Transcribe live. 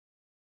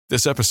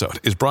This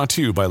episode is brought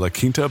to you by La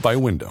Quinta by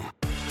Wyndham.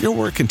 Your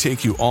work can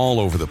take you all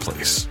over the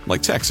place,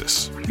 like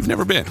Texas. You've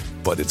never been,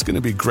 but it's going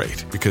to be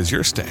great because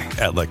you're staying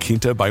at La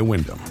Quinta by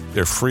Wyndham.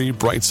 Their free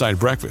Bright Side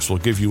breakfast will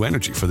give you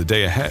energy for the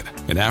day ahead.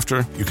 And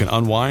after, you can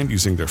unwind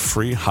using their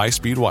free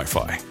high-speed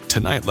Wi-Fi.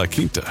 Tonight, La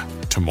Quinta.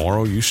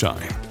 Tomorrow, you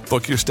shine.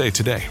 Book your stay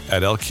today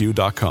at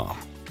lq.com.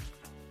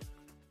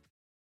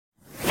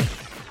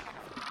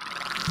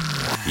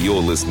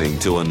 You're listening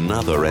to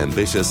another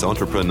Ambitious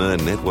Entrepreneur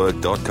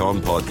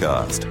Network.com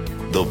podcast.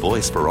 The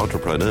voice for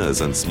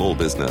entrepreneurs and small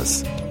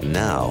business.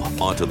 Now,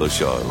 onto the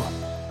show.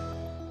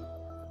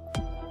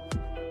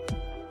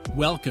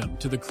 Welcome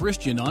to the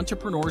Christian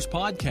Entrepreneurs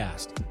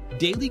Podcast.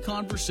 Daily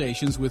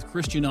conversations with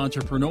Christian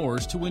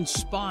entrepreneurs to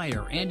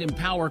inspire and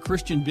empower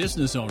Christian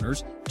business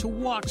owners to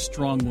walk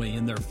strongly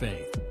in their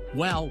faith,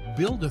 while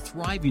build a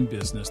thriving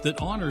business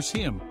that honors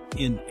Him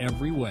in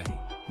every way.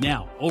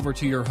 Now, over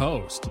to your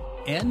host,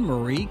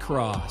 Anne-Marie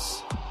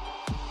Cross.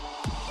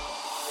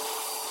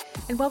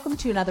 And welcome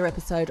to another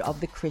episode of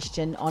the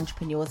Christian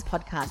Entrepreneurs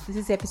Podcast. This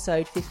is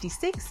episode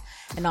 56,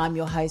 and I'm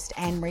your host,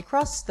 Anne-Marie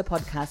Cross, the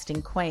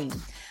podcasting queen.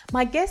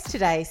 My guest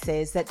today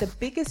says that the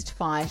biggest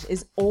fight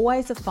is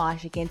always a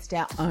fight against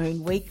our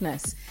own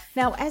weakness.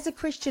 Now, as a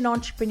Christian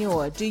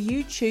entrepreneur, do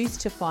you choose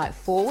to fight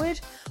forward?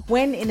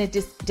 When in a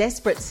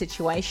desperate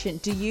situation,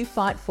 do you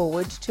fight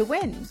forward to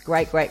win?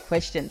 Great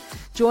question.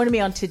 Joining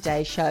me on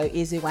today's show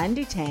is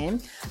Uwandi Tam.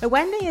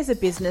 Uwandi is a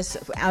business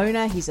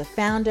owner, he's a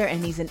founder,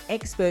 and he's an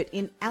expert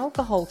in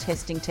alcohol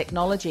testing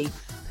technology,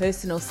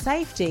 personal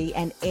safety,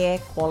 and air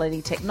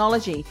quality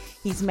technology.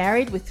 He's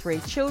married with 3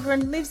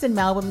 children, lives in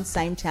Melbourne,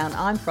 same town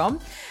I'm from,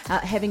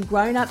 having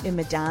grown up in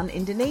Medan,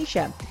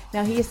 Indonesia.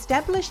 Now, he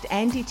established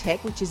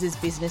Anditech, which is his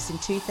business, in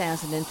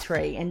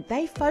 2003, and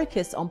they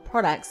focus on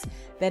products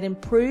that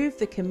improve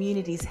the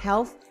community's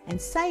health and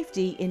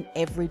safety in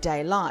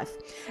everyday life.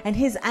 And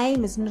his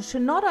aim is to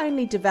not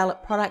only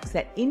develop products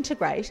that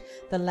integrate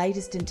the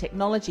latest in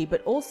technology,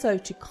 but also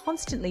to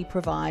constantly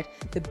provide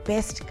the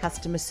best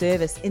customer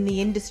service in the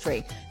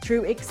industry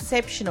through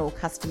exceptional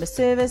customer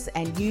service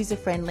and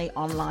user-friendly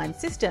online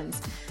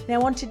systems.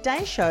 Now, on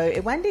today's show,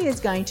 Uwandi is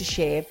going to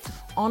share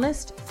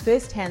honest,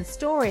 first-hand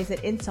stories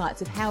and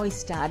insights of how he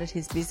started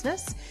his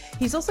business.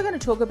 He's also going to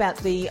talk about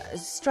the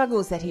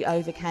struggles that he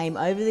overcame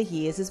over the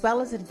years, as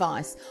well as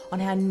advice on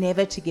how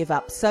never to give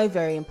up. So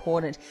very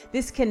important.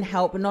 This can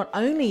help not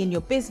only in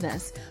your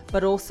business,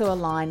 but also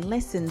align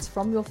lessons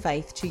from your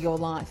faith to your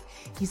life.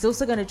 He's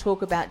also going to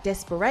talk about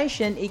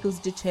desperation equals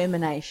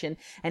determination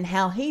and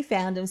how he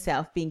found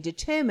himself being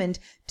determined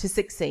to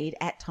succeed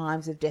at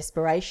times of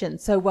desperation.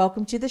 So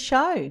welcome to the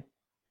show.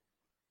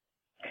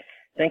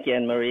 Thank you,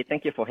 Anne-Marie.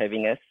 Thank you for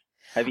having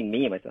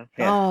me myself.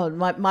 Yeah. Oh,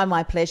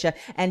 my pleasure.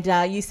 And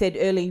you said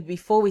early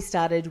before we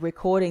started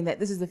recording that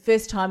this is the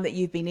first time that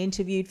you've been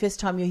interviewed,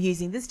 first time you're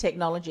using this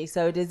technology.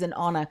 So it is an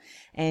honor.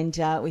 And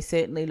we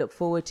certainly look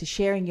forward to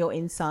sharing your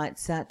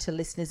insights to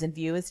listeners and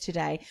viewers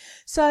today.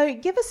 So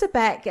give us a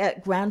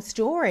background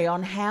story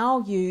on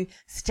how you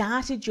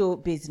started your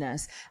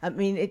business. I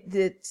mean,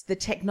 it's the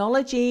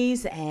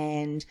technologies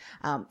and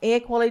air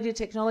quality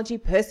technology,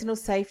 personal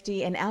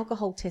safety, and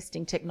alcohol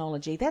testing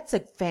technology. That's a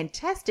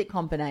fantastic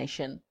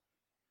combination.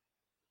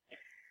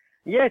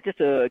 Yeah, just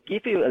to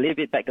give you a little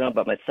bit background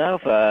about myself,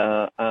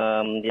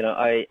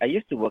 I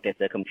used to work as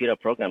a computer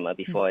programmer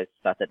before I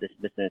started this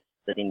business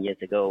 13 years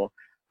ago.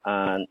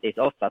 And it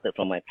all started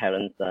from my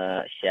parents'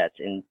 shed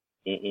in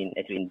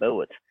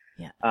Burwood.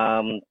 Yeah.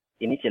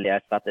 Initially,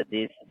 I started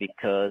this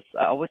because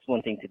I was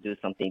wanting to do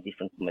something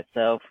different for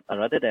myself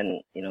rather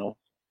than,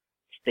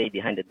 stay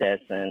behind the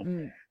desk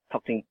and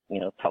talk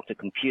to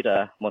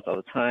computer most of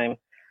the time.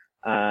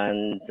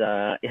 And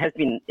it has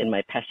been in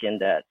my passion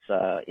that,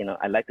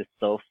 I like to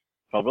solve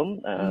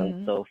problem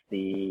and solve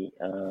the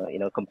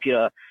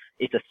computer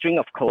is a string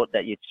of code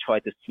that you try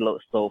to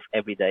solve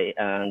every day,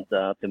 and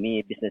to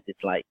me business is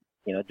like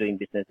doing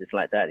business is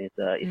like that. It's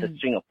a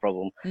string of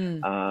problem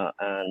and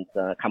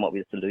come up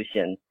with a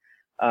solution.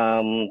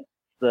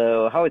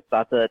 So how it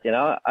started,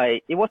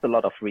 it was a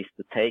lot of risk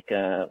to take.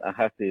 I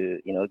have to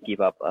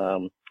give up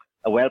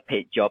a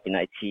well-paid job in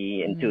IT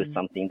and do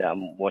something that I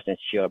wasn't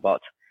sure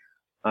about.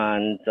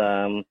 And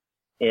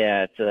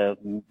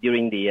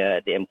during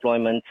the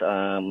employment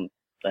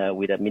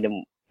with a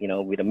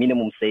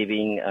minimum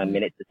saving,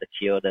 managed to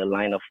secure the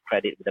line of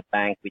credit with the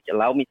bank, which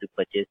allowed me to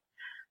purchase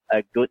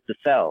a good to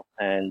sell.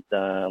 And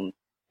I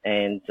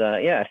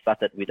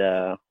started with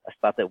a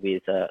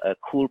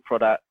cool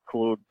product,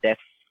 cool desk,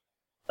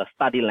 a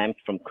study lamp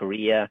from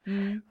Korea,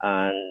 and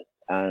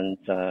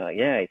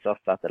it all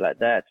started like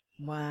that.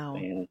 Wow!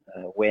 And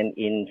went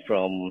in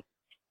from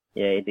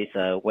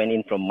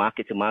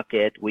market to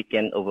market,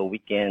 weekend over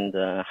weekend,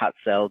 hard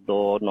sell,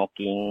 door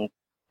knocking,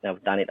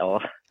 I've done it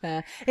all.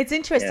 It's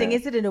interesting, Yeah.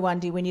 isn't it,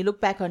 Awandi, when you look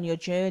back on your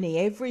journey,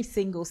 every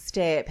single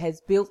step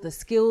has built the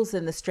skills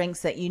and the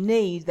strengths that you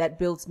need that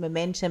builds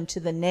momentum to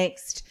the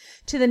next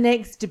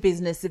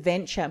business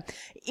venture.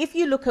 If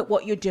you look at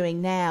what you're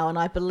doing now, and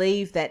I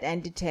believe that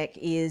Anditech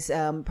is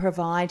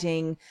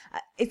providing,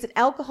 is it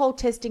alcohol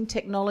testing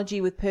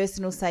technology with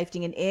personal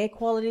safety and air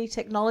quality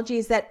technology?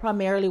 Is that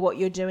primarily what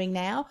you're doing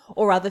now,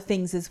 or other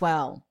things as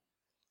well?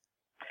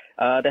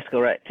 That's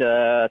correct.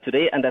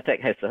 Today,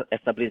 Anditech has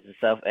established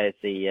itself as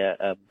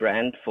a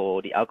brand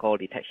for the alcohol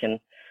detection,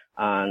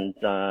 and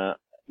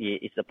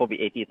it's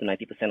probably 80 to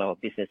 90% of our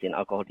business in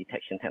alcohol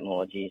detection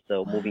technology.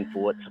 So moving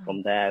forward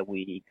from there,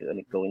 we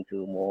go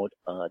into more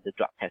the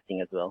drug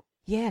testing as well.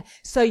 Yeah.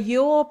 So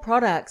your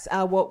products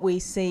are what we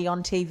see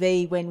on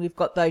TV when we've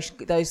got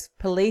those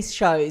police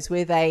shows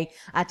where they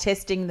are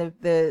testing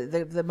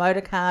the motor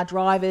car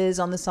drivers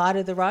on the side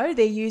of the road.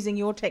 They're using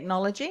your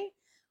technology.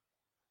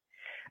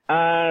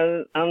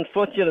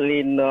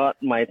 Unfortunately, not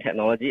my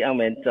technology. I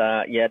mean,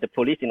 the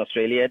police in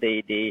Australia,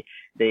 they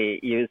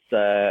use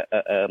a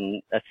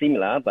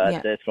similar,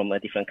 but it's from a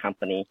different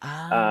company.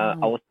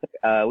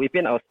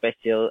 Within our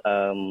special,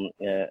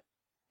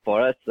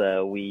 for us,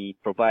 we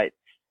provide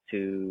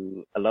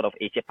to a lot of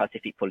Asia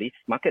Pacific police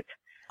market.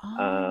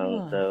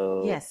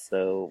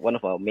 So one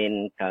of our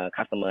main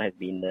customer has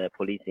been the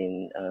police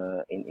in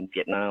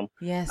Vietnam.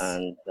 Yes.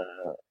 And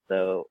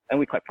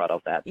we're quite proud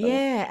of that.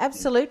 Yeah,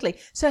 absolutely.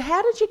 So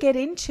how did you get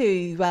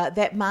into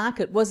that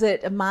market? Was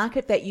it a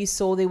market that you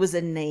saw there was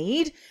a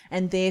need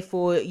and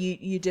therefore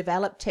you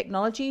developed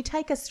technology?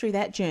 Take us through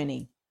that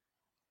journey.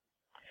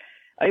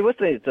 It was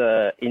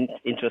an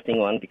interesting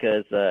one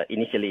because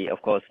initially,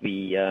 of course,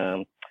 we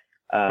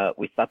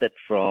started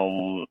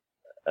from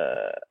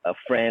a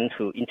friend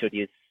who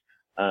introduced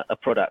a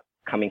product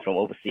coming from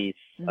overseas.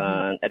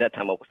 And at that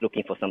time, I was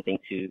looking for something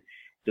to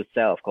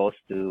sell, of course,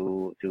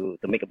 to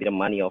make a bit of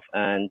money off.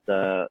 And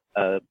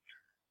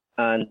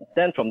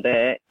then from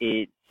there,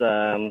 it's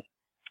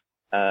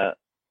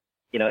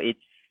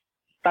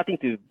starting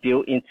to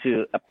build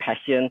into a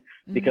passion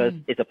because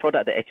it's a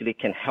product that actually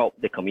can help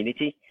the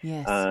community.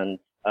 Yes. And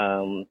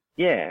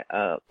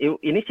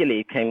initially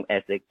it came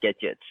as a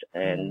gadget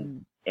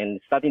and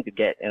starting to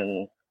get,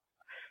 and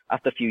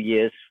after a few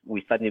years,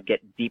 we started to get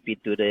deep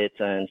into it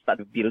and start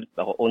to build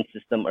our own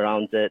system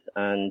around it.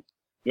 And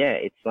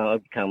it's now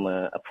become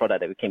a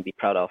product that we can be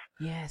proud of.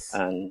 Yes.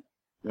 And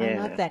I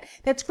love that.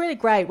 That's really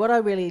great. What I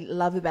really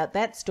love about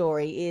that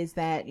story is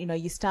that,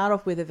 you start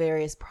off with a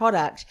various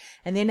product,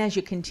 and then as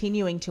you're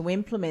continuing to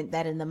implement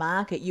that in the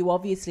market, you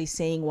obviously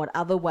seeing what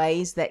other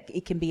ways that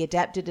it can be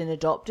adapted and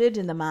adopted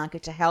in the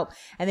market to help.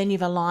 And then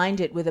you've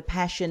aligned it with a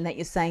passion that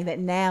you're saying that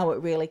now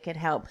it really can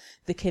help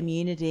the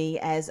community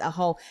as a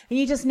whole. And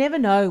you just never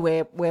know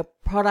where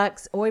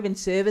products or even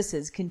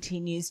services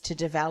continues to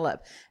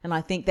develop. And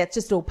I think that's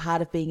just all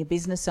part of being a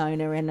business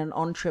owner and an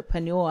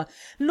entrepreneur.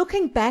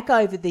 Looking back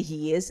over the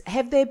years,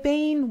 have there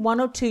been one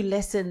or two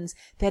lessons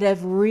that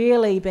have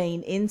really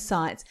been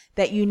insights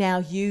that you now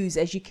use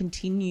as you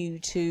continue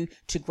to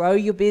grow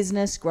your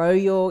business, grow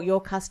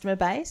your customer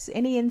base?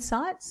 Any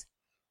insights?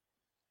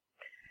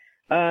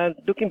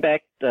 Looking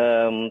back,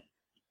 I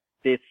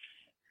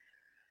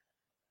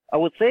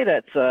would say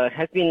that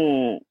has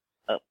been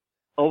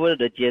over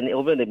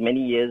the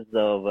many years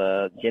of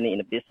journey in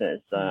the business,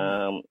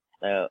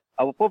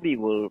 I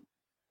will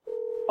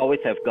always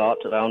have got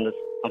around this.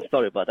 I'm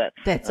sorry about that.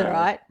 That's all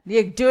right.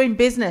 You're doing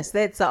business.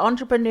 That's an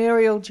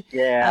entrepreneurial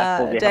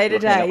day to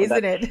day,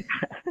 isn't it?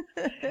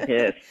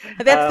 Yes.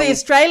 That's the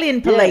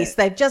Australian police. Yeah.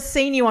 They've just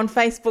seen you on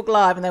Facebook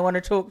Live and they want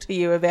to talk to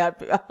you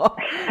about.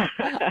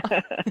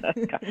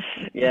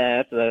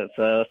 Yeah. So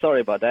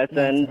sorry about that.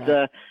 That's and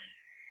right.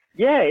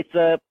 It's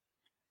a.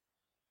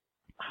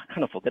 I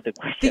kind of forget the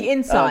question. The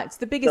insights,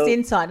 the biggest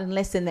insight and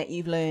lesson that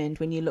you've learned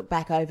when you look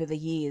back over the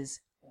years.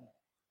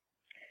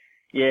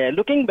 Yeah,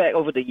 looking back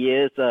over the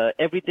years,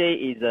 every day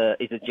is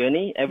a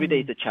journey. Every day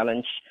is a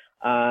challenge,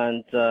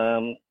 and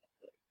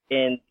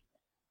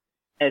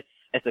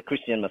as a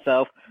Christian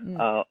myself,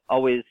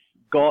 always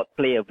God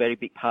play a very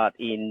big part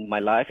in my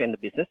life and the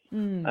business,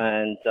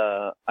 and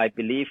I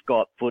believe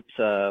God put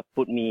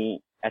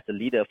me as a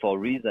leader for a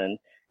reason,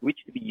 which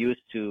to be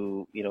used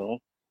to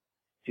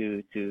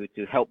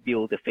to help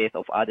build the faith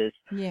of others.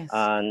 Yes.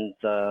 And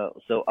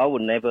so I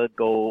would never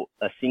go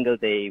a single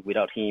day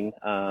without him.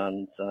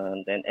 And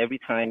then every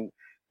time,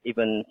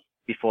 even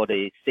before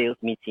the sales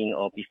meeting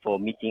or before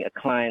meeting a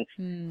client,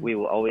 we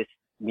will always,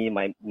 me and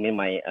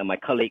my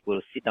colleague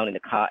will sit down in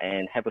the car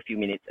and have a few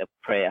minutes of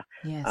prayer.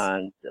 Yes.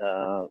 And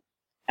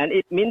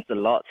it means a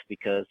lot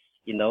because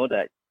you know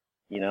that,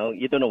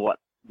 you don't know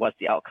what's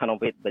the outcome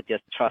of it, but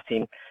just trust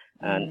him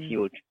and he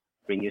will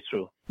bring you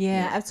through.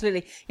 Yeah,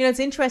 absolutely. It's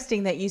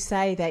interesting that you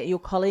say that your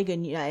colleague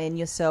and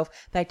yourself,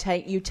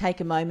 you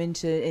take a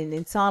moment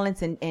in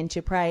silence and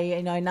to pray.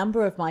 A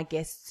number of my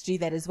guests do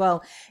that as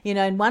well.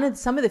 And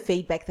some of the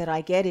feedback that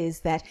I get is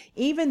that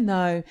even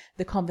though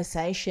the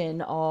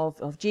conversation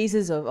of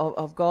Jesus,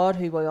 of God,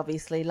 who we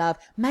obviously love,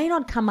 may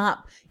not come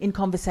up in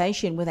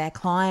conversation with our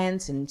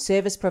clients and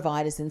service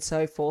providers and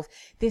so forth,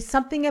 there's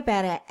something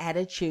about our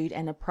attitude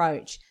and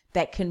approach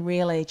that can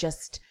really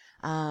just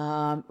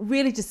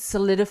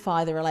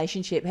solidify the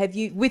relationship. Have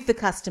you with the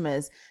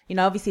customers?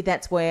 Obviously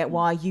that's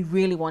why you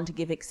really want to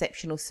give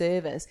exceptional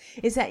service.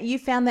 Is that you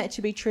found that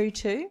to be true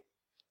too?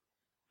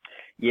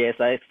 Yes,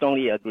 I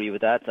strongly agree with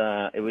that.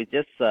 It was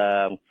just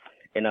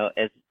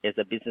as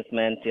a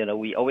businessman,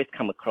 we always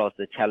come across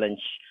the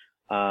challenge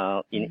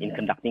in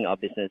conducting our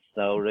business.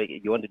 So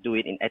you want to do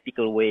it in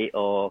ethical way,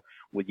 or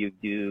would you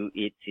do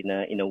it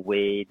in a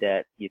way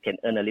that you can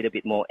earn a little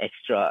bit more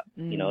extra,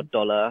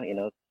 dollar,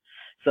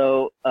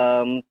 So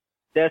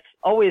there's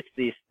always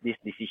this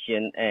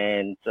decision,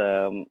 and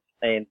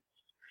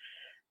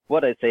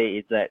what I say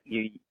is that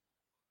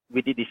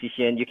with the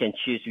decision you can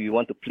choose you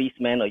want to please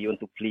man or you want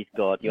to please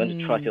God. You want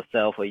to trust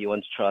yourself or you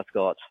want to trust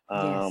God.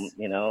 Yes.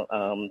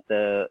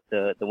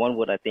 The one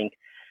word I think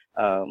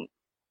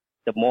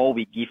the more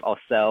we give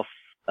ourselves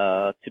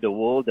to the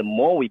world, the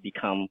more we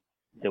become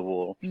the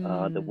world.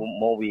 The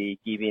more we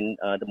give in,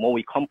 the more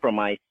we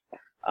compromise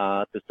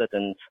to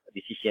certain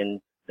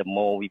decisions, the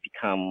more we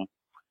become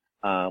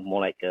more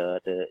like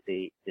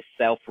the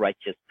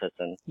self-righteous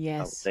person. Yes.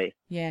 I would say.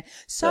 Yeah.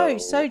 So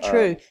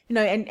true.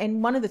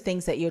 And one of the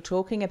things that you're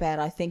talking about,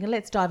 I think, and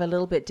let's dive a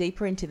little bit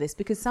deeper into this,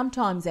 because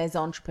sometimes as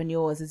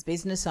entrepreneurs, as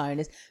business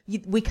owners,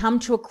 we come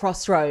to a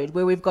crossroad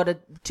where we've got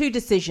two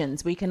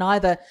decisions. We can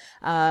either,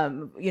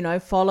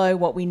 follow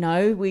what we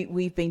know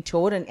we've been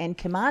taught and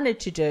commanded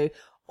to do,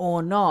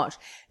 or not.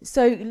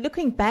 So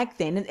looking back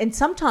then, and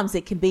sometimes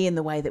it can be in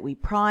the way that we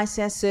price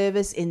our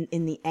service,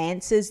 in the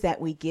answers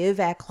that we give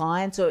our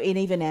clients or in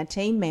even our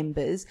team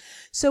members.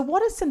 So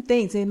what are some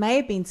things, there may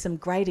have been some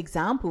great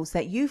examples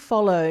that you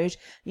followed,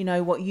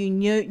 what you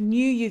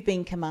knew you've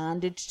been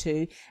commanded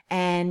to,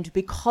 and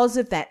because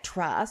of that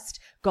trust,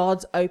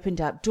 God's opened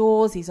up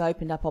doors, He's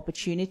opened up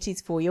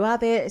opportunities for you. Are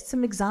there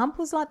some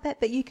examples like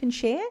that you can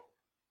share?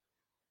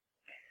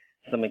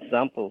 Some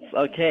examples.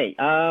 Okay.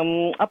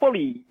 I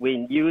probably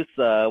will use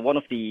one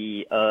of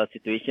the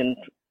situations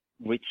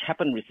which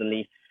happened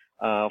recently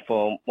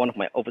for one of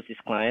my overseas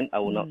clients. I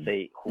will not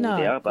say who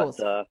they are, but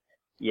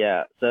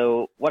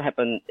So what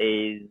happened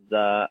is,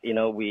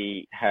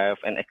 we have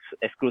an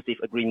exclusive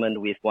agreement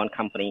with one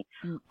company,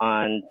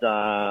 and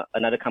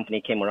another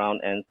company came around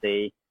and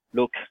say,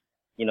 look,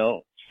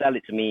 sell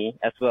it to me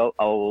as well.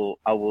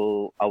 I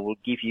will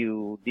give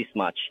you this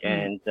much,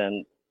 and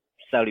then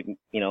sell it,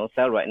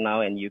 sell right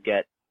now, and you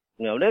get,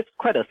 that's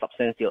quite a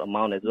substantial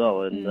amount as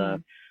well.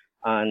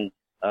 And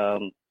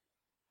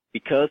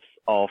because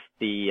of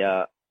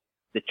the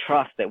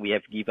trust that we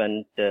have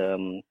given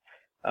the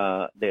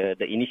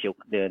initial,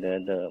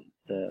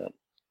 the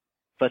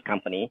first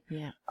company,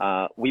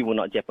 we will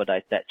not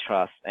jeopardize that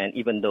trust. And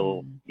even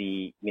though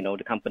the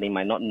company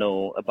might not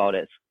know about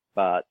it,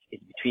 but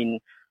it's between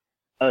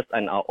us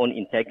and our own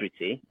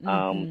integrity.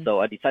 So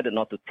I decided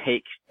not to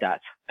take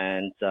that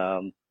and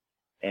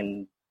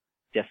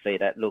just say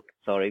that, look,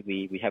 sorry,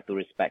 we have to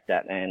respect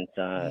that. And,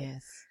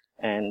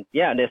 and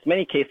there's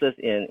many cases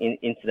in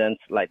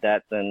incidents like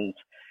that. And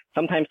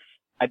sometimes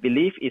I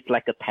believe it's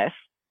like a test.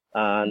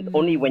 And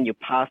only when you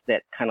pass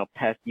that kind of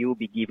test, you'll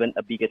be given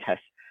a bigger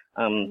test.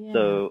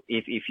 So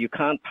if you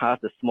can't pass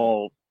the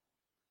small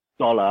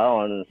dollar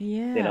on,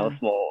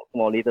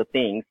 small little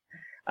things,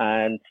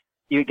 and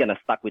you're going to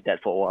stuck with that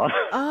for a while.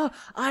 Oh,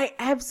 I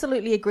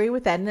absolutely agree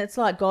with that. And it's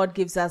like God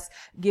gives us,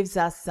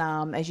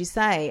 as you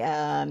say,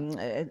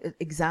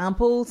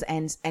 examples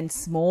and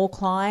small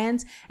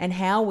clients, and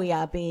how we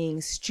are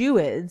being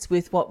stewards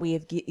with what we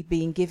have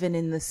been given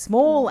in the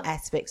small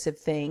aspects of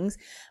things.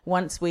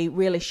 Once we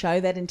really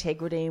show that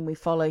integrity and we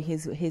follow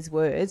his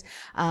words,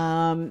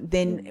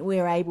 then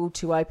we're able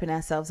to open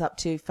ourselves up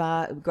to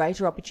far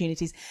greater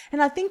opportunities.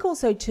 And I think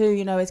also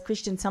too, as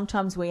Christians,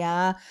 sometimes we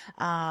are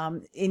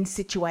in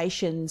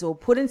situations or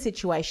put in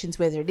situations,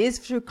 whether it is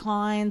through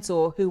clients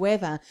or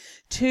whoever,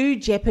 to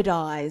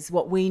jeopardize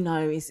what we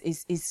know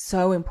is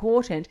so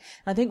important.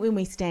 And I think when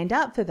we stand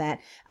up for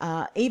that,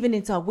 even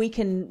inside,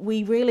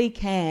 we really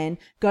can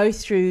go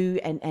through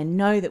and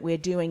know that we're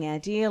doing our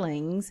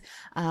dealings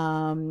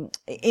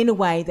in a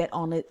way that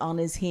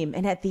honors Him.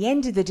 And at the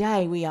end of the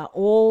day, we are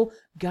all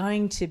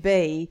going to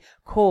be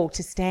called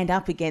to stand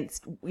up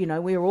against,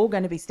 we're all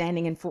going to be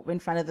standing in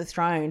front of the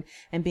throne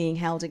and being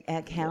held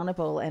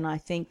accountable. And I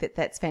think that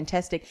that's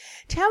fantastic.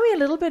 Tell me a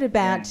little bit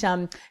about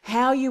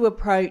how you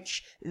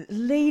approach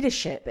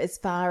leadership as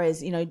far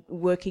as,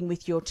 working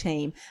with your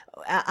team.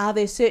 Are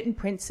there certain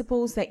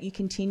principles that you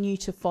continue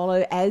to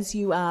follow as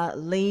you are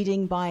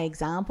leading by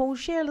example?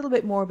 Share a little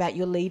bit more about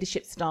your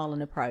leadership style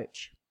and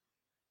approach.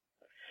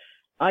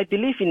 I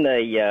believe in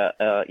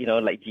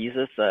like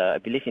Jesus, I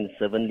believe in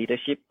servant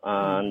leadership.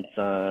 And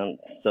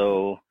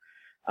so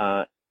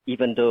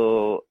even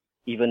though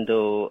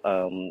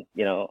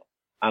you know,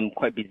 I'm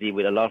quite busy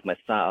with a lot of my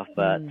stuff,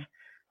 but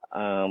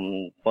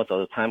most of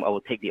the time I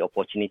will take the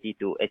opportunity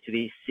to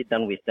actually sit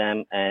down with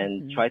them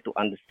and try to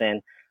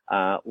understand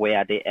where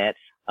are they at.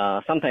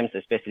 Sometimes,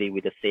 especially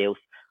with the sales,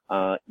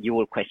 you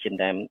will question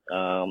them,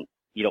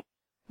 you know,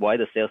 why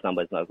the sales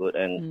number is not good,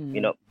 and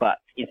you know, but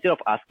instead of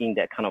asking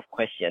that kind of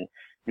question,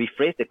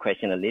 rephrase the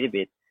question a little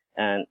bit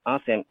and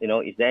ask them, you know,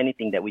 is there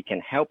anything that we can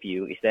help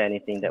you? Is there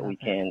anything that we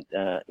can,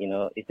 you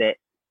know, is there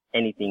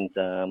anything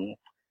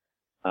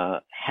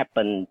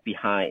happen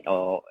behind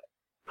or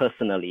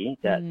personally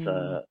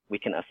that we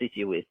can assist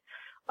you with?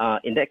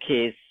 In that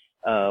case,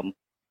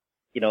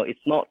 you know, it's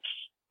not,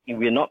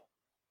 we're not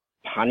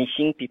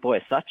punishing people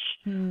as such,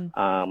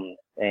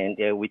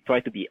 and we try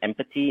to be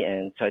empathy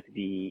and try to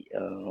be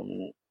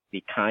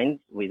kind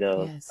with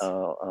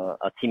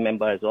a team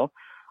member as well.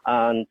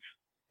 I'm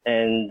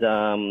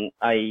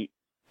the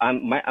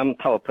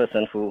type of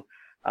person who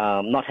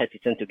not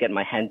hesitant to get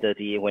my hand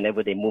dirty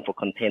whenever they move a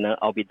container.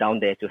 I'll be down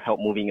there to help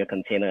moving a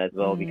container as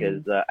well,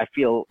 because I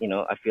feel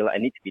I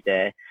need to be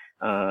there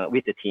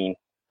with the team,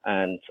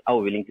 and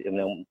I'm willing to, you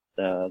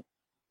know,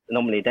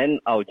 normally then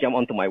I'll jump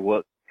onto my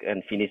work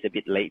and finish a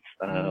bit late,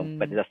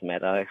 but it doesn't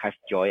matter. I have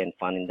joy and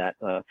fun in that.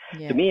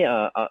 To me,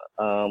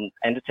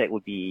 Entertech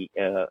would be,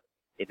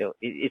 you know,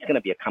 it's going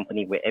to be a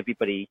company where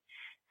everybody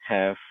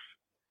have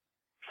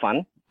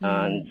fun,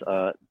 and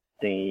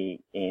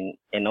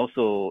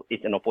also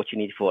it's an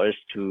opportunity for us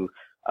to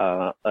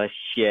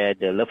share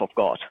the love of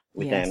God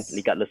with them,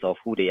 regardless of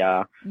who they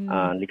are,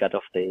 regardless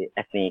of the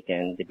ethnic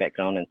and the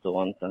background and so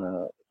on.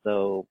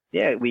 So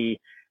yeah, we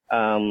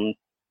are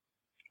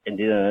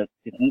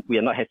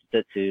not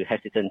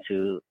hesitant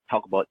to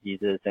talk about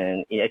Jesus,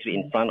 and actually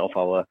in front of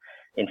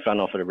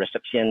the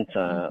receptions,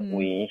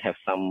 we have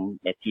some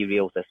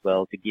materials as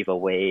well to give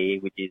away,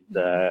 which is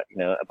you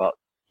know, about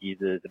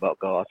Jesus, about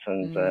God,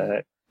 and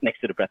next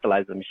to the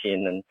breathalyzer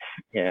machine, and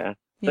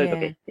so it's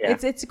okay.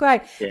 It's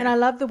great. And I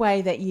love the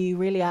way that you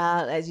really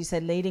are, as you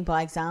said, leading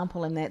by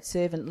example in that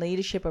servant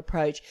leadership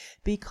approach,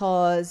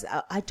 because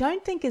I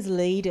don't think as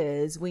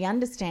leaders we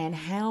understand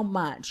how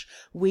much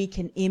we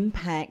can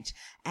impact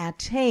our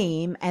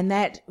team, and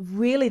that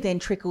really then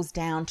trickles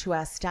down to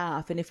our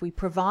staff. And if we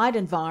provide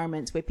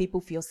environments where people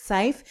feel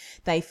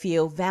safe, they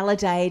feel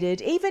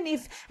validated, even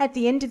if at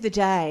the end of the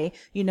day,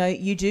 you know,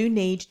 you do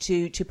need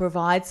to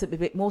provide a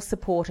bit more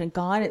support and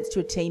guidance to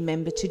a team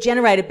member to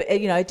generate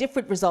a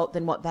different result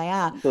than what they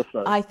are.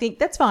 I think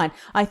that's fine.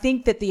 I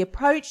think that the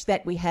approach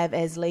that we have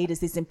as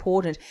leaders is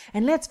important.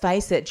 And let's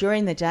face it,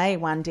 during the day,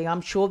 Wendy,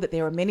 I'm sure that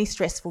there are many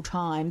stressful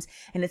times,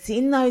 and it's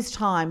in those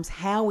times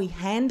how we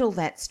handle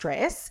that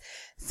stress,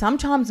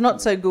 sometimes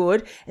not so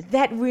good,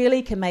 that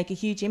really can make a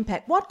huge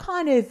impact. What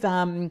kind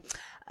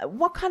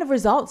of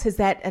results has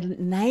that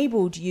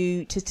enabled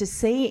you to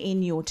see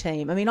in your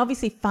team? I mean,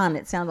 obviously fun,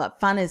 it sounds like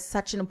fun is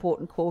such an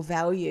important core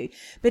value,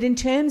 but in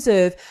terms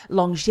of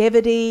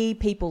longevity,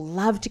 people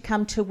love to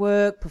come to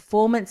work,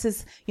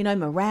 performances, you know,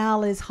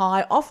 morale is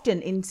high,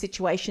 often in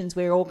situations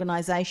where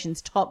organizations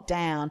top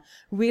down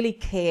really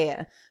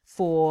care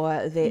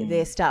for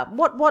their staff.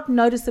 What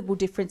noticeable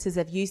differences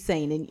have you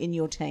seen in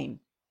your team?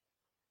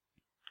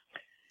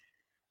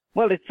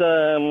 Well, it's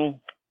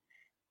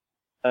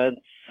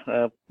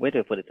way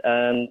to put it.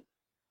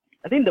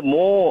 I think the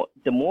more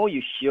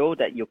you show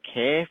that you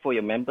care for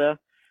your member,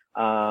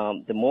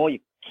 the more you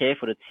care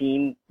for the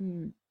team,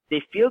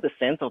 they feel the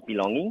sense of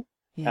belonging,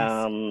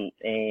 and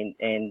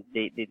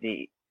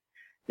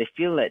they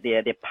feel like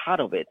they're part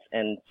of it.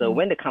 And so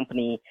when the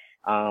company,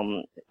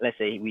 let's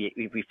say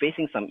we're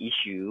facing some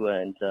issue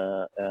and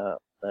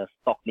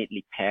stock need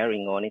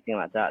repairing or anything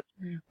like that,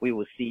 we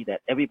will see that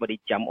everybody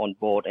jump on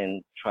board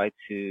and try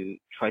to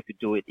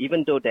do it,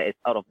 even though that is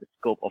out of the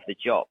scope of the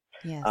job.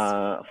 Yes.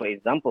 For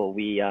example,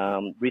 we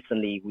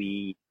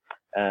recently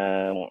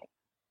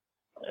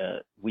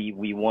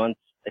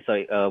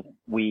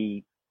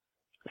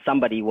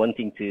somebody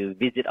wanting to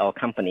visit our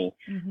company,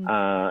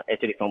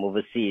 actually from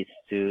overseas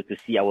to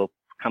see our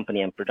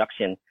company and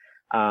production.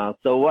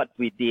 So what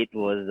we did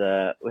was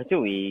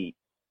we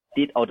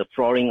did all the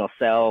flooring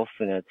ourselves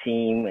in a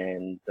team,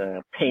 and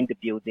paint the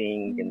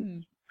building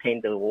and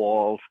paint the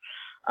walls.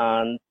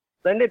 And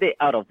then they're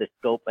out of the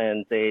scope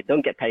and they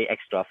don't get paid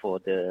extra for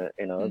the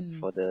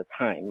for the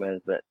time.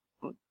 But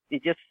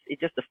it's just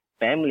the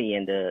family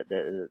and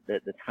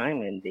the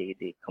time, and they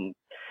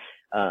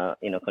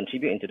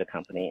contribute into the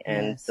company.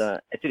 And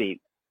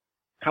actually,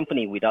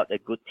 company without a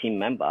good team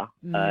member,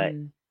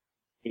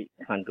 it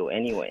can't go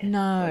anywhere.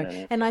 No.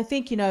 And I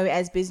think,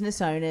 as business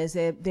owners,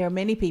 there are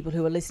many people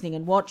who are listening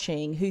and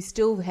watching who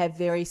still have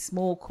very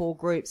small core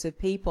groups of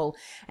people.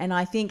 And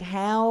I think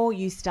how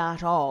you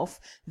start off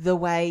the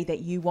way that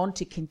you want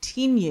to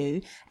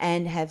continue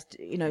and have,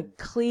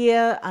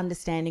 clear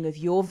understanding of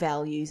your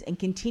values, and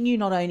continue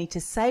not only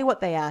to say what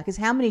they are, because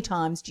how many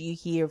times do you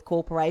hear of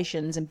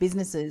corporations and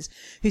businesses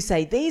who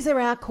say, these are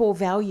our core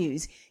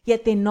values,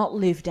 yet they're not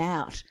lived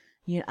out?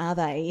 are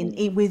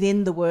they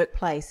within the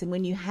workplace? And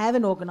when you have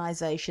an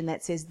organization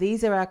that says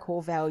these are our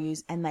core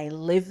values and they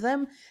live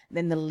them,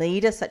 then the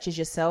leader, such as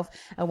yourself,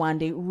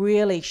 Awandi,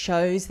 really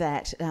shows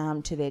that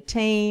to their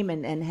team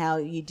and how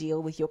you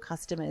deal with your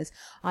customers.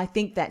 I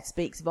think that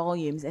speaks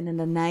volumes, and it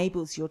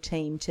enables your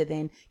team to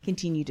then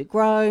continue to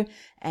grow.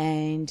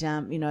 And,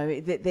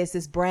 there's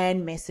this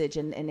brand message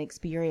and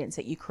experience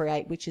that you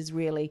create, which is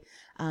really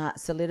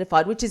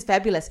solidified, which is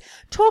fabulous.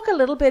 Talk a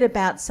little bit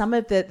about some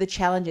of the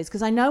challenges,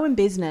 because I know in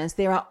business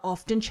there are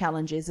often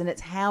challenges, and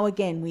it's how,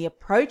 again, we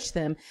approach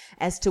them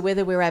as to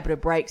whether we're able to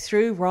break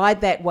through,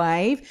 ride that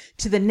wave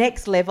to the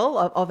next level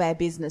of our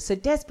business. So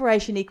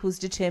desperation equals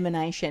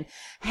determination.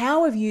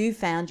 How have you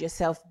found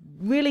yourself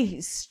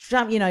really,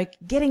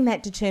 getting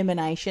that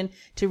determination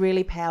to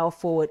really power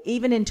forward,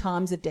 even in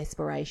times of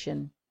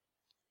desperation?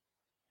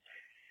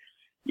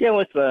 Yeah,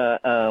 with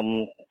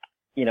when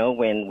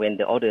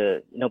all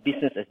the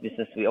business as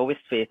business, we always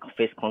face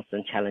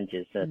constant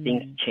challenges,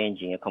 things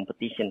changing,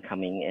 competition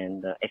coming,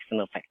 and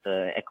external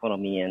factor,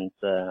 economy, and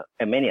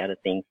many other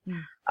things.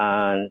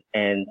 And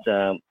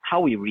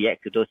how we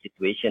react to those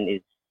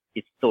situations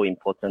is so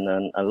important.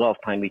 And a lot of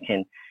time we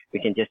can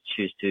just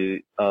choose to,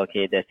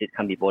 okay, that's it,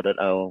 can't be bothered.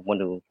 I want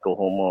to go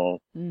home, or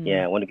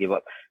I want to give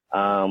up.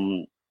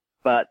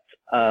 But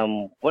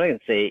what I can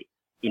say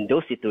in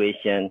those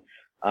situations,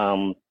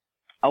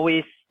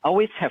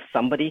 always have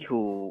somebody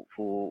who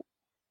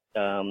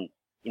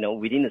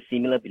within a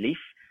similar belief,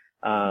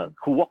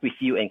 who walk with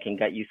you and can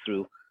guide you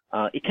through.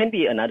 It can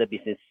be another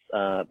business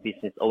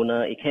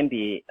owner. It can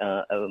be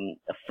a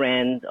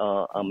friend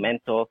or a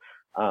mentor,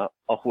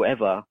 or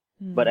whoever.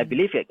 But I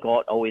believe that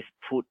God always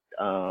put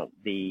a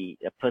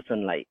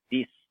person like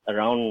this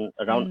around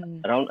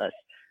us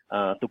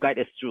to guide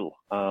us through.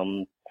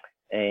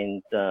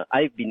 And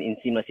I've been in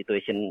similar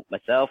situation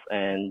myself,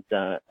 and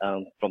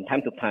from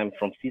time to time,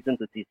 from season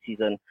to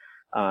season,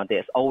 God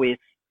always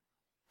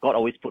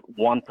put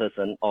one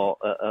person or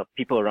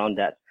people around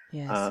that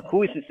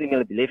who is in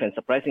similar belief, and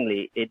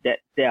surprisingly, that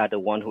they are the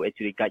one who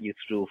actually guide you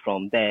through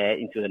from there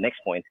into the next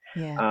point.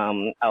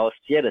 I'll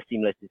share the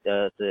similar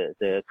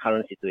the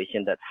current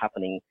situation that's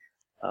happening,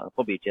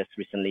 probably just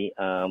recently,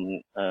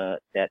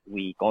 that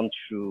we gone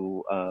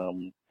through a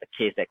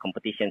case that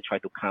competition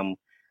tried to come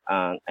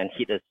and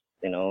hit us,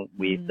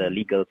 with the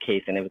legal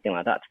case and everything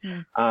like that.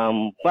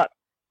 But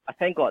I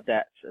thank God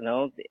that,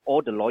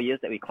 all the lawyers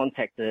that we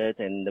contacted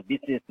and the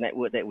business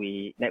network that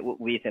we network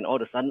with, and all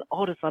of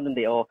a sudden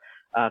they all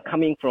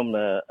coming from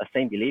a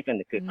same belief and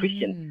a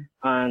Christian.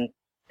 And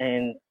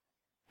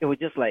it was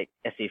just like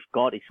as if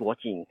God is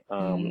watching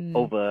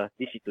over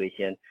this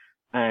situation.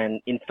 And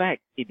in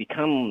fact, it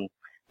become,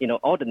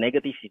 all the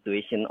negative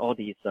situation, all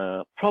these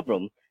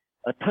problems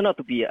turn out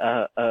to be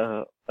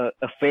a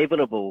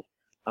favorable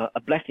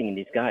a blessing in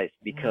disguise,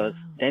 because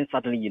then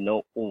suddenly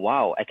oh,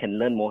 wow, I can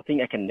learn more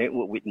things, I can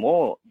network with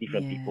more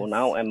different people.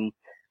 Now I'm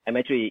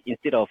actually,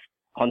 instead of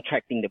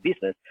contracting the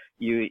business,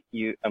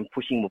 I'm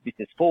pushing more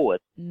business forward.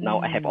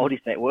 Now I have all this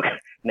network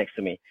next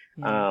to me.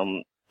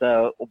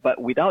 But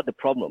without the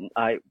problem,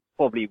 I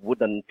probably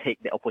wouldn't take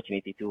the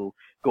opportunity to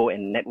go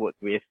and network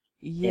with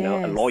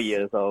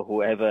lawyers or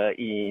whoever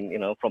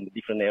from a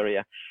different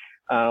area.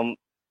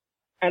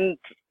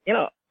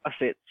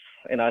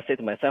 I said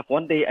to myself,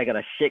 one day I'm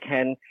gonna shake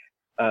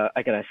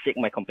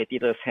my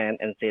competitor's hand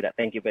and say that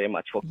thank you very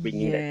much for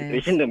bringing that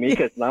situation to me,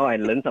 because now I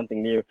learned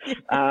something new.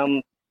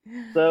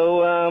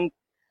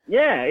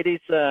 It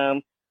is.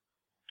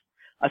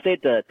 I said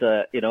that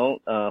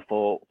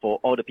for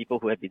all the people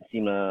who have been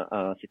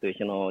similar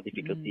situation or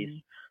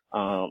difficulties,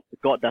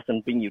 God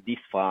doesn't bring you this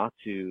far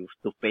to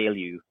fail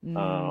you.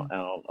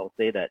 I'll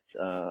say that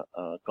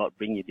God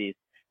bring you this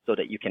so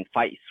that you can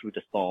fight through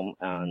the storm.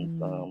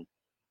 And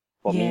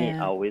for me,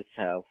 I always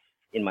have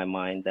in my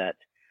mind that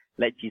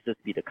let Jesus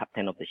be the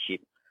captain of the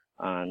ship,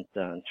 and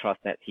trust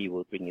that he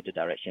will bring you the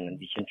direction and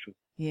vision through.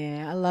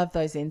 Yeah, I love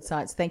those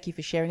insights. Thank you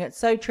for sharing it.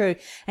 So true.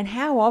 And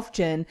how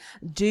often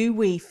do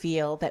we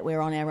feel that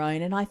we're on our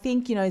own? And I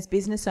think, as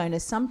business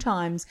owners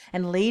sometimes,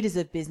 and leaders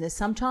of business,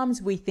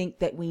 sometimes we think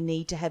that we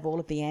need to have all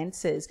of the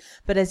answers.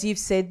 But as you've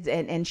said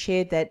and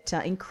shared that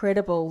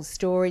incredible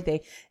story there,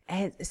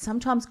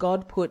 sometimes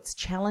God puts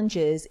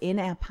challenges in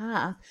our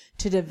path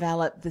to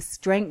develop the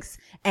strengths,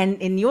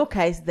 and in your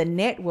case, the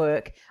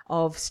network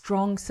of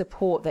strong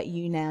support that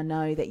you now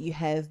know that you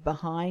have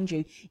behind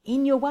you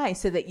in your way,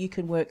 so that you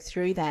can work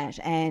through that.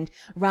 And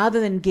rather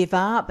than give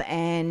up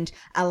and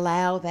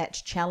allow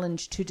that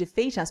challenge to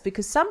defeat us,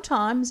 because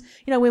sometimes,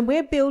 when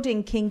we're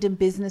building kingdom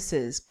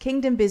businesses,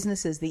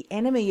 the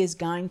enemy is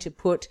going to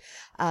put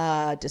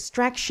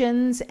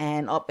distractions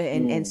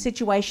and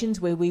situations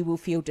where we will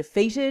feel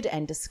defeated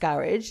and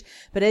discouraged.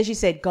 But as you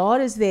said,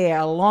 God is there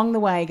along the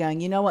way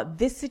going, you know what,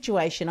 this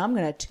situation, I'm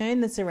going to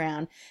turn this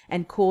around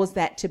and cause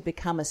that to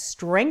become a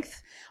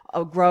strength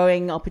a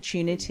growing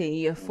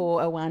opportunity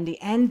for Awandi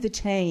and the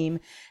team,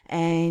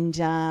 and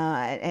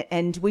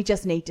we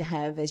just need to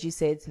have, as you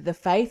said, the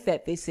faith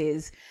that this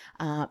is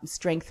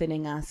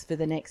strengthening us for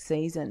the next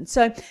season.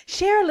 So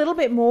share a little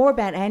bit more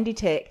about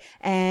Anditech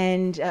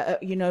and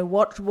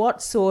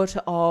what sort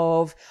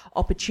of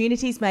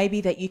opportunities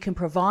maybe that you can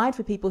provide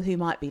for people who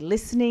might be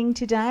listening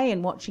today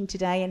and watching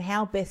today, and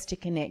how best to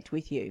connect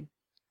with you.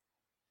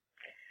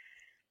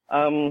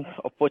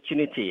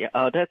 Opportunity.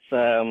 That's.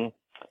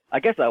 I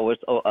guess I was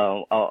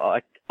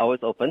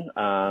open.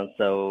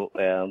 So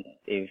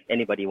if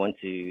anybody wants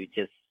to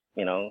just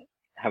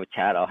have a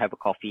chat or have a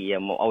coffee,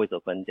 I'm always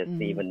open. Just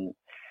even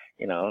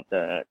just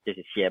to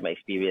share my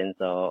experience,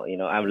 or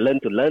I've love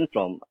to learn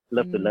from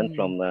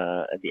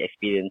the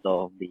experience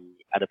of the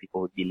other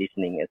people who'd be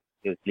listening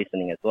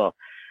as well.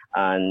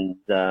 And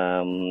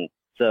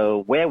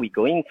so where we're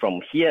going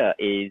from here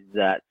is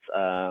that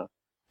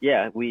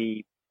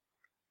we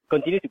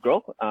continue to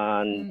grow,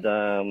 and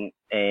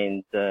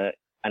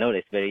I know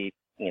it's very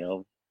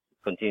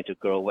continue to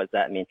grow. What does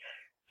that mean?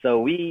 So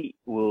we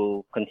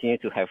will continue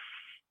to have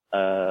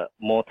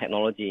more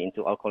technology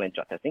into alcohol and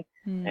drug testing,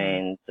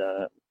 and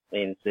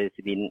there's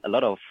been a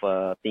lot of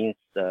things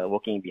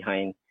working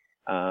behind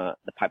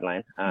the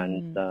pipeline,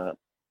 and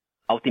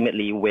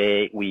ultimately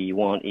where we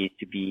want is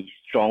to be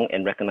strong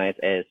and recognized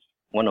as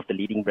one of the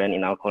leading brand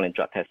in alcohol and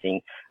drug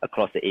testing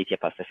across the Asia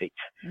Pacific.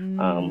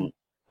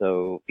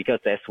 So because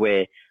that's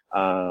where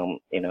I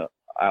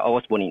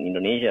was born in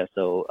Indonesia,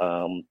 so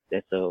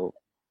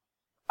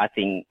I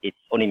think it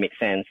only makes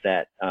sense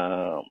that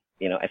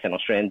as an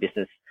Australian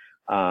business,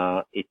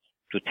 it's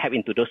to tap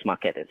into those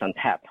markets. It's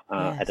untapped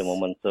at the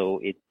moment, so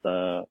it's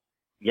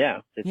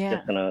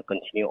just gonna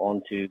continue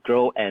on to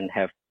grow and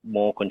have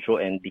more control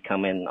and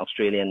become an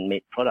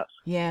Australian-made product.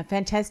 Yeah,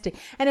 fantastic.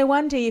 And I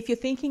wonder if you're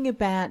thinking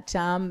about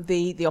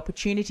the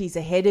opportunities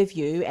ahead of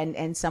you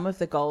and some of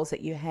the goals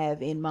that you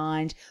have in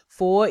mind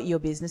for your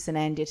business and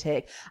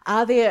Anditech,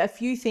 are there a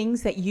few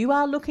things that you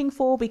are looking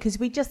for? Because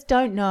we just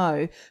don't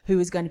know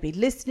who is going to be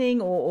listening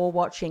or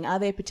watching. Are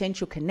there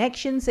potential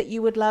connections that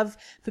you would love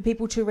for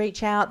people to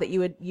reach out, that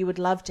you would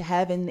love to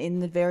have in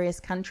the various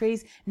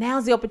countries?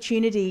 Now's the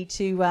opportunity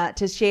to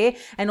share.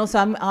 And also,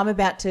 I'm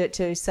about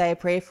to say a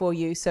prayer for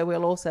you, so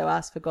we'll also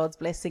ask for God's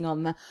blessing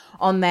on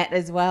that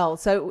as well.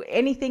 So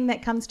anything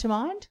that comes to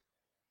mind?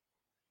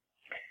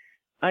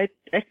 I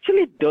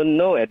actually don't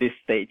know at this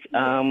stage.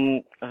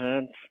 I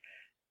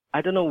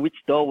don't know which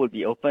door will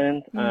be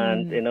opened,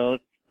 and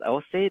I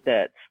will say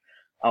that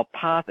our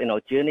path and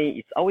our journey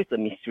is always a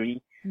mystery,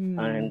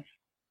 and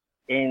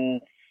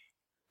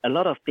a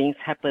lot of things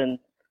happen.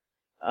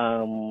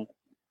 I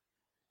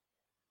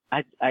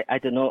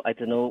don't know.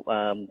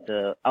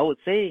 I would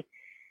say,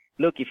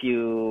 look,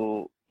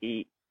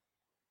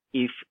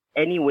 if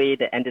any way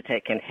that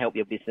Anditech can help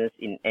your business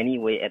in any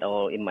way at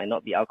all, it might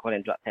not be alcohol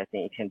and drug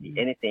testing, it can be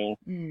anything.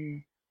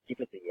 Give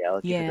us a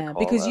yell. Yeah,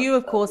 because you,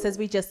 of course, as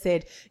we just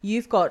said,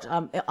 you've got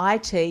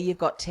IT, you've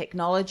got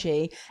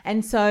technology,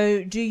 and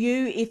so do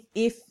you?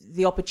 If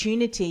the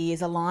opportunity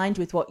is aligned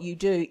with what you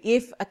do,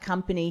 if a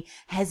company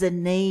has a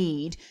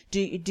need,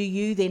 do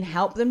you then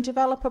help them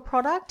develop a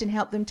product and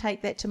help them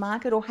take that to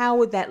market, or how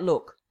would that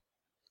look?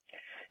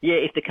 Yeah,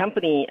 if the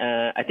company,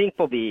 I think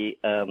probably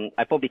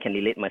I probably can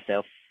relate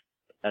myself.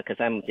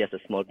 Because I'm just a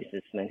small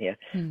businessman here.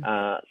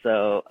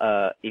 So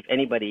if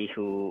anybody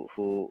who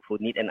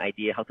need an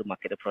idea how to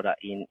market a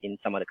product in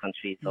some other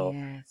countries, or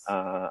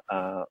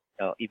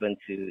even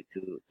to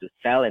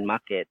sell and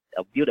market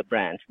or build a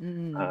brand,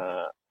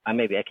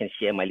 maybe I can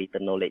share my little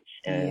knowledge,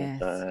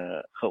 and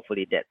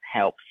hopefully that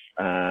helps.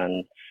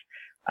 And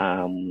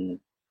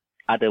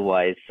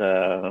otherwise,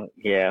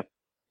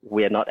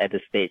 we are not at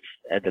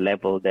the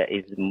level that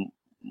is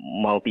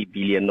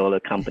multi-billion-dollar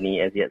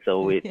company as yet.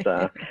 So it's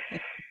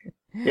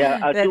Yeah,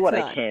 I'll do what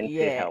I can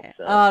to help.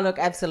 So. Oh, look,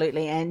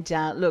 absolutely. And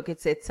look,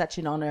 it's such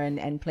an honour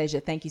and pleasure.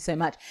 Thank you so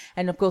much.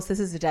 And of course, this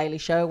is a daily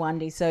show,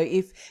 Awandi. So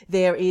if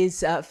there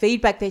is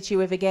feedback that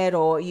you ever get,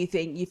 or you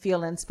think you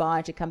feel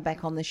inspired to come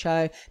back on the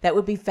show, that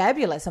would be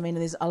fabulous. I mean,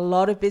 there's a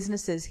lot of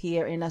businesses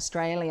here in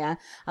Australia,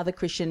 other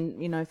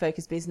Christian,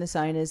 focused business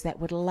owners that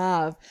would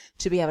love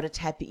to be able to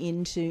tap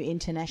into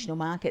international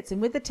markets. And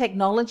with the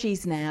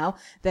technologies now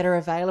that are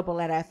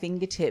available at our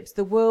fingertips,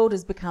 the world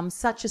has become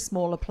such a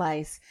smaller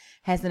place,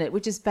 hasn't it?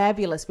 Which is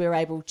fabulous. We're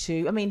able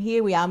to,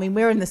 here we are.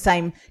 We're in the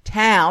same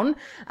town,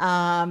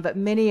 but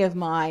many of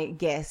my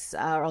guests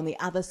are on the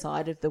other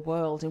side of the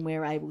world, and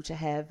we're able to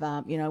have,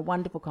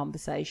 wonderful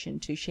conversation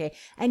to share.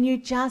 And you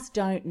just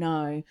don't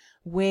know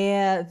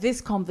where this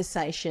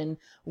conversation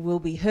will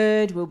be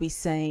heard, will be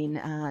seen,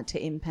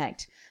 to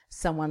impact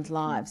someone's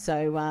life.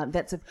 So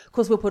that's, of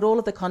course, we'll put all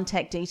of the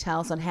contact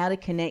details on how to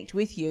connect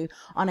with you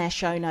on our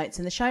show notes.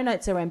 And the show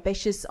notes are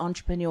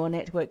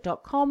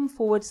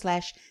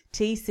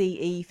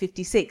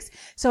ambitiousentrepreneurnetwork.com/TCE56.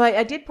 So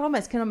I did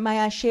promise, may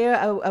I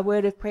share a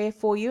word of prayer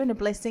for you and a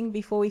blessing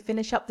before we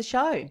finish up the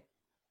show?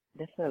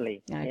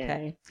 Definitely.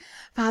 Okay. Yeah.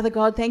 Father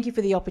God, thank you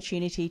for the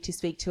opportunity to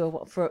speak to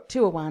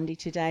Awandi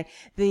today.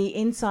 The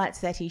insights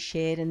that he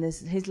shared and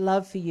his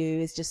love for you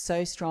is just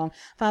so strong.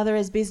 Father,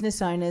 as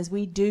business owners,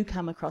 we do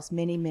come across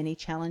many, many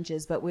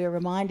challenges, but we're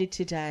reminded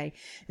today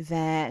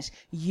that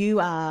you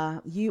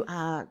are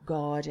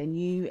God, and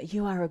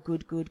you are a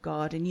good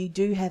God, and you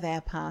do have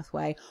our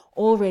pathway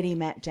already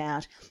mapped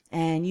out,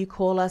 and you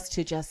call us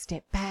to just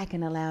step back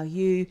and allow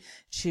you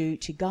to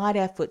guide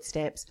our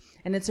footsteps.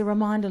 And it's a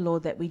reminder,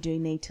 Lord, that we do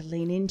need to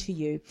lean into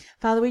you.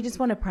 Father, we just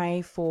want to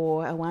pray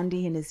for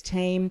Awandi and his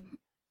team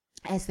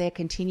as they're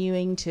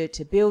continuing to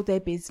build their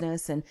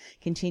business and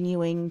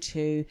continuing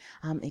to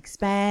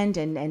expand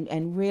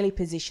and really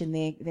position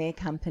their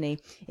company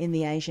in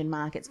the Asian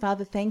markets.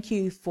 Father, thank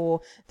you for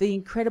the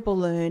incredible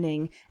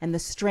learning and the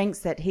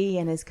strengths that he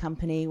and his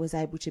company was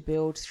able to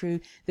build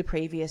through the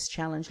previous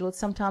challenge. Lord,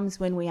 sometimes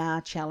when we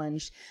are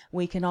challenged,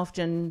 we can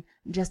often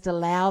just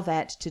allow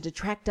that to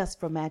detract us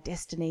from our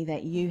destiny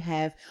that you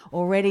have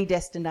already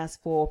destined us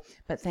for.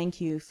 But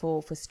thank you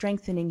for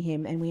strengthening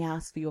him, and we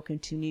ask for your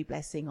continued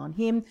blessing on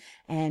him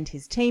and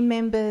his team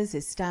members,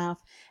 his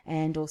staff,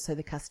 and also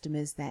the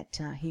customers that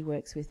he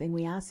works with. And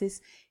we ask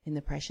this in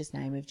the precious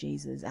name of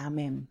Jesus.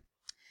 Amen.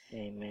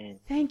 Amen.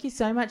 Thank you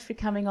so much for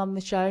coming on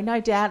the show. No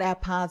doubt our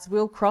paths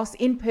will cross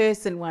in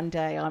person one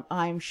day,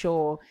 I'm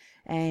sure.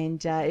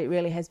 And it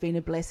really has been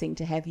a blessing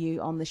to have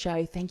you on the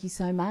show. Thank you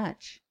so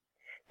much.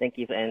 Thank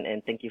you,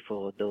 and thank you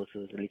for those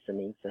who's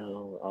listening.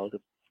 So,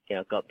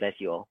 God bless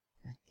you all.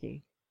 Thank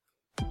you.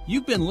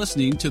 You've been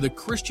listening to the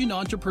Christian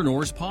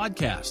Entrepreneurs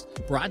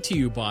Podcast, brought to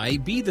you by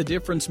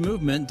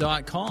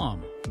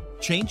BeTheDifferenceMovement.com.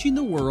 Changing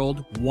the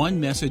world one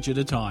message at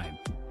a time.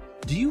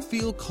 Do you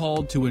feel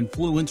called to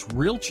influence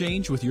real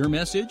change with your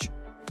message?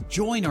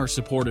 Join our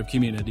supportive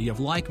community of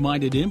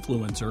like-minded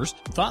influencers,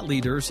 thought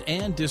leaders,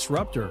 and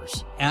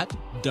disruptors at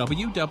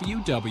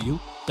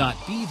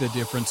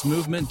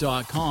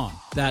www.BeTheDifferenceMovement.com.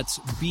 That's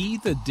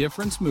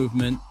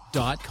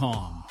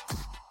BeTheDifferenceMovement.com.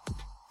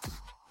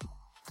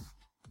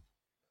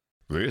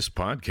 This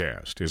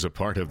podcast is a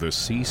part of the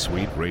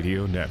C-Suite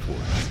Radio Network.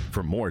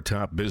 For more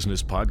top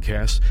business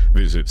podcasts,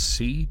 visit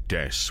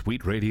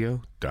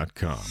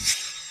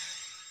c-suiteradio.com.